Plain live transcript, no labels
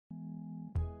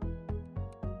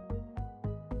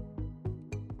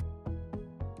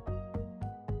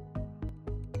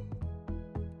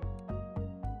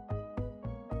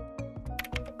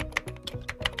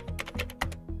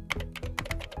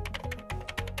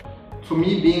For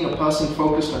me, being a person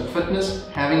focused on fitness,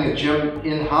 having a gym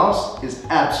in-house is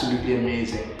absolutely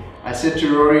amazing. I said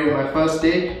to Rory on my first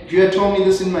day, if you had told me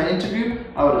this in my interview,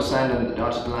 I would have signed on the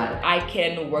dotted line. I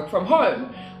can work from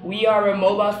home. We are a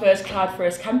mobile-first,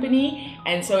 cloud-first company,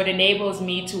 and so it enables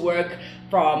me to work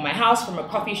from my house, from a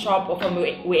coffee shop, or from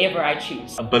wherever I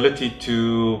choose. Ability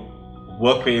to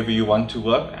work wherever you want to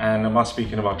work, and I'm not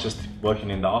speaking about just working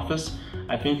in the office.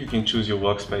 I think you can choose your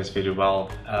workspace very well,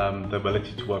 the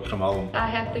ability to work from home. I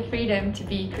have the freedom to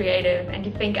be creative and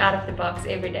to think out of the box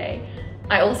every day.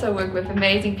 I also work with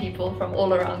amazing people from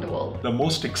all around the world. The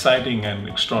most exciting and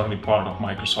extraordinary part of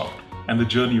Microsoft and the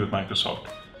journey with Microsoft,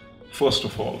 first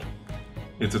of all,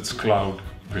 is its cloud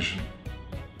vision.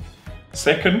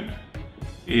 Second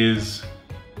is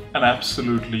an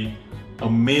absolutely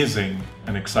amazing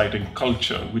and exciting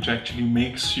culture which actually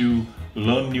makes you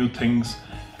learn new things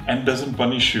and doesn't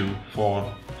punish you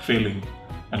for failing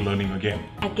and learning again.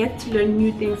 I get to learn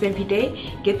new things every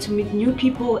day, get to meet new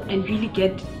people and really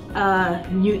get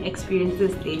new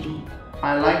experiences daily.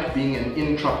 I like being an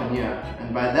intrapreneur,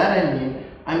 and by that I mean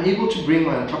I'm able to bring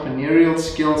my entrepreneurial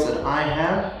skills that I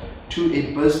have to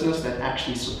a business that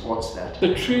actually supports that.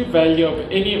 The true value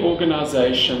of any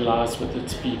organization lies with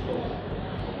its people.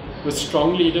 With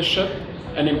strong leadership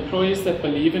and employees that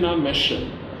believe in our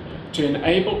mission to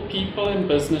enable people and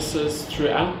businesses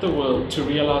throughout the world to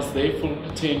realize their full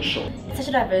potential. It's such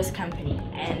a diverse company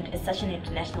and it's such an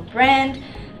international brand.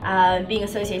 Being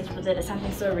associated with it is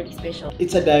something so really special.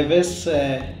 It's a diverse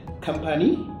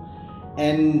company,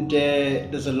 and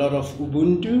there's a lot of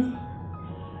Ubuntu,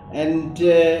 and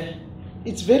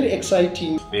it's very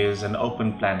exciting. There's an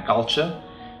open plan culture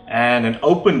and an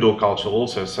open door culture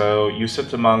also. So you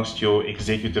sit amongst your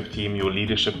executive team, your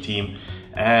leadership team,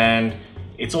 and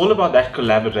it's all about that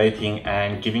collaborating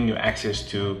and giving you access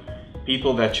to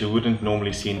people that you wouldn't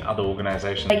normally see in other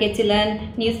organizations. I get to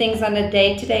learn new things on a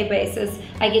day-to-day basis.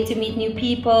 I get to meet new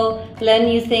people, learn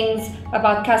new things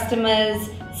about customers,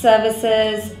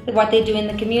 services, what they do in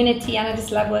the community, and I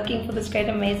just love working for this great,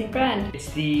 amazing brand.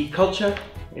 It's the culture,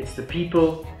 it's the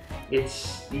people,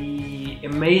 it's the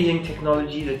amazing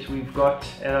technology that we've got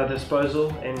at our disposal,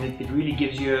 and it really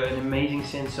gives you an amazing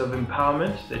sense of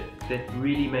empowerment that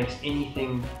really makes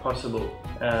anything possible.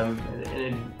 And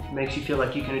it makes you feel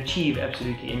like you can achieve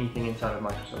absolutely anything inside of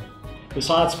Microsoft.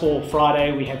 Besides for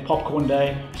Friday, we have Popcorn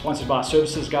Day, sponsored by our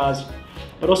services guys.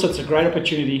 But also it's a great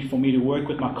opportunity for me to work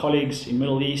with my colleagues in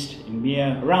Middle East, in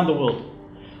MEA, around the world.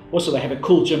 Also, they have a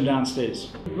cool gym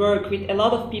downstairs. Work with a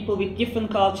lot of people with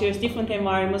different cultures, different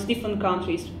environments, different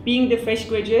countries. Being the fresh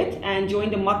graduate and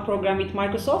join the MAC program with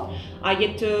Microsoft, I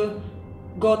get to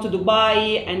go to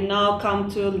Dubai and now come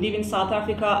to live in South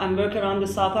Africa and work around the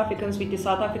South Africans with the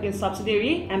South African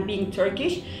subsidiary, and being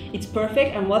Turkish, it's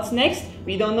perfect. And what's next?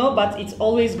 We don't know, but it's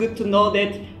always good to know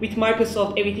that with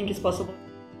Microsoft everything is possible.